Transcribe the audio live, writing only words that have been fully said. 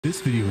This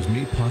video was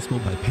made possible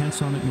by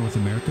Panasonic North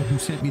America, who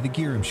sent me the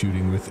gear I'm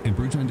shooting with, and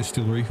Bridgeland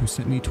Distillery, who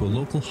sent me to a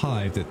local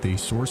hive that they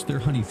source their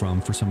honey from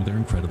for some of their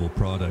incredible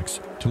products.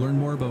 To learn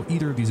more about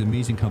either of these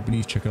amazing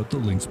companies, check out the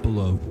links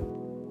below.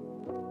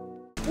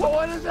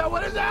 What is that?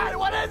 What is that?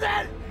 What is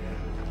it?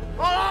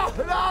 Oh,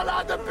 no,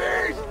 not the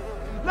bees!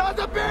 Not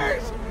the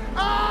bees!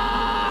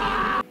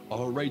 Ah!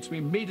 Alright, so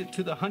we made it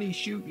to the honey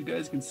shoot. You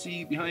guys can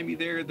see behind me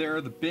there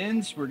are the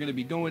bins. We're going to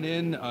be going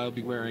in. I'll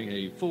be wearing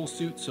a full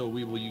suit, so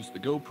we will use the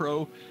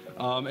GoPro.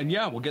 And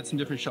yeah, we'll get some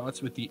different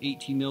shots with the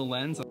 18mm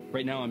lens.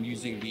 Right now I'm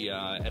using the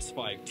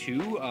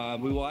S5II.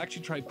 We will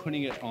actually try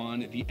putting it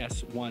on the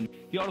S1.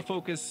 The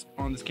autofocus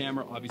on this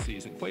camera obviously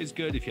isn't quite as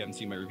good. If you haven't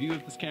seen my review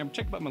of this camera,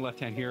 check out my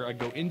left hand here. I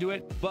go into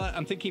it, but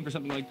I'm thinking for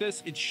something like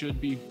this, it should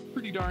be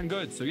pretty darn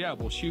good. So yeah,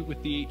 we'll shoot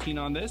with the 18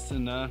 on this,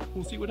 and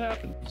we'll see what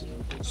happens.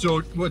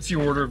 So what's the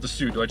order of the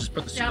suit? Do I just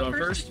put the suit on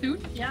first? Suit,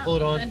 yeah. Pull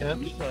it on,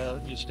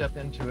 and you step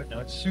into it. Now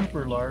it's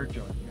super large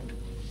on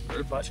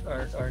you. But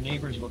our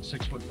neighbor's about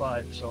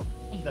 6'5", so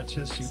that's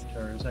his suit,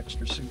 or his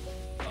extra suit.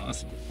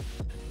 Awesome.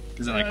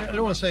 I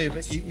don't want to say,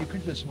 but you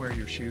could just wear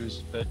your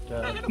shoes, but...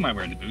 I don't mind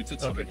wearing the boots,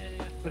 it's okay.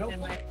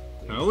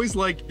 I always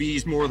liked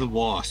bees more than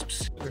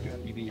wasps.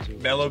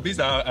 Mellow bees,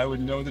 I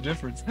would know the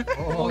difference.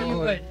 Oh, you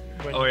would.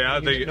 Oh yeah,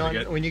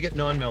 when you get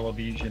non-mellow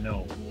bees, you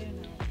know.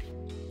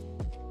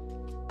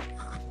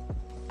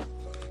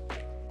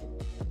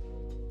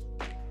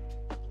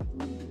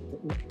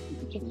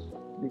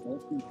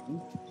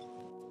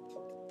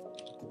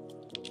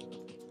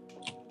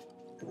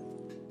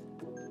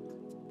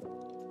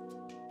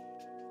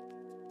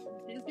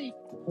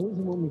 I was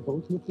the one we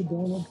both lifted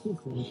down on too.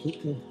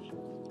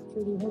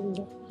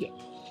 Yeah.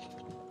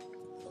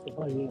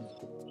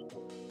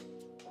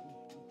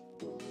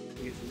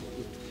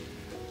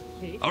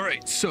 All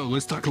right, so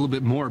let's talk a little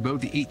bit more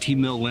about the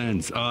 18mm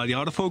lens. The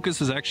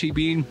autofocus is actually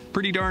being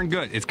pretty darn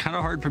good. It's kind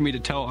of hard for me to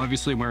tell.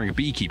 Obviously, I'm wearing a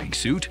beekeeping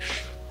suit,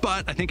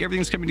 but I think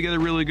everything's coming together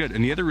really good.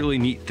 And the other really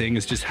neat thing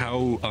is just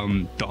how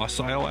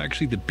docile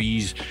actually the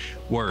bees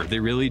were. They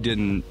really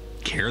didn't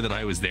care that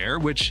I was there,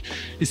 which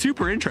is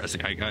super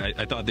interesting.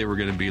 I thought they were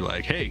going to be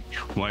like, hey,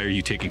 why are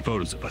you taking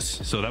photos of us?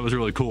 So that was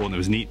really cool, and it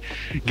was neat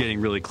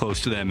getting really close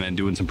to them and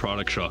doing some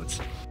product shots.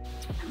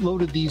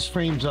 Loaded these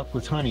frames up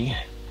with honey,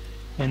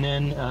 and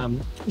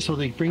then so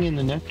they bring in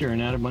the nectar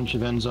and add a bunch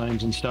of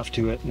enzymes and stuff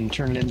to it and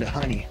turn it into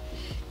honey,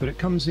 but it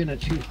comes in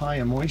at too high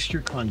a moisture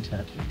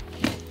content.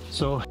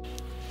 So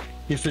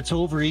if it's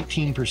over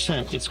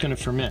 18%, it's going to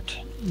ferment.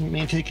 It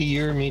may take a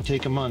year, it may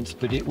take a month,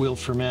 but it will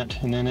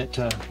ferment, and then it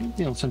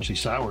essentially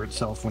sour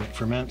itself when it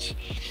ferments.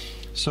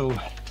 So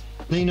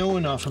they know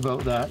enough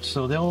about that,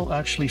 so they'll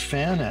actually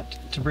fan it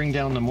to bring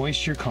down the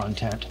moisture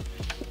content.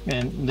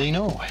 And they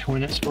know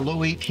when it's below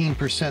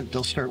 18%,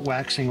 they'll start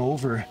waxing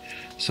over.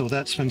 So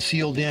that's been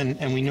sealed in,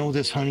 and we know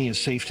this honey is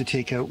safe to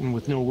take out and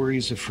with no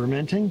worries of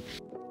fermenting.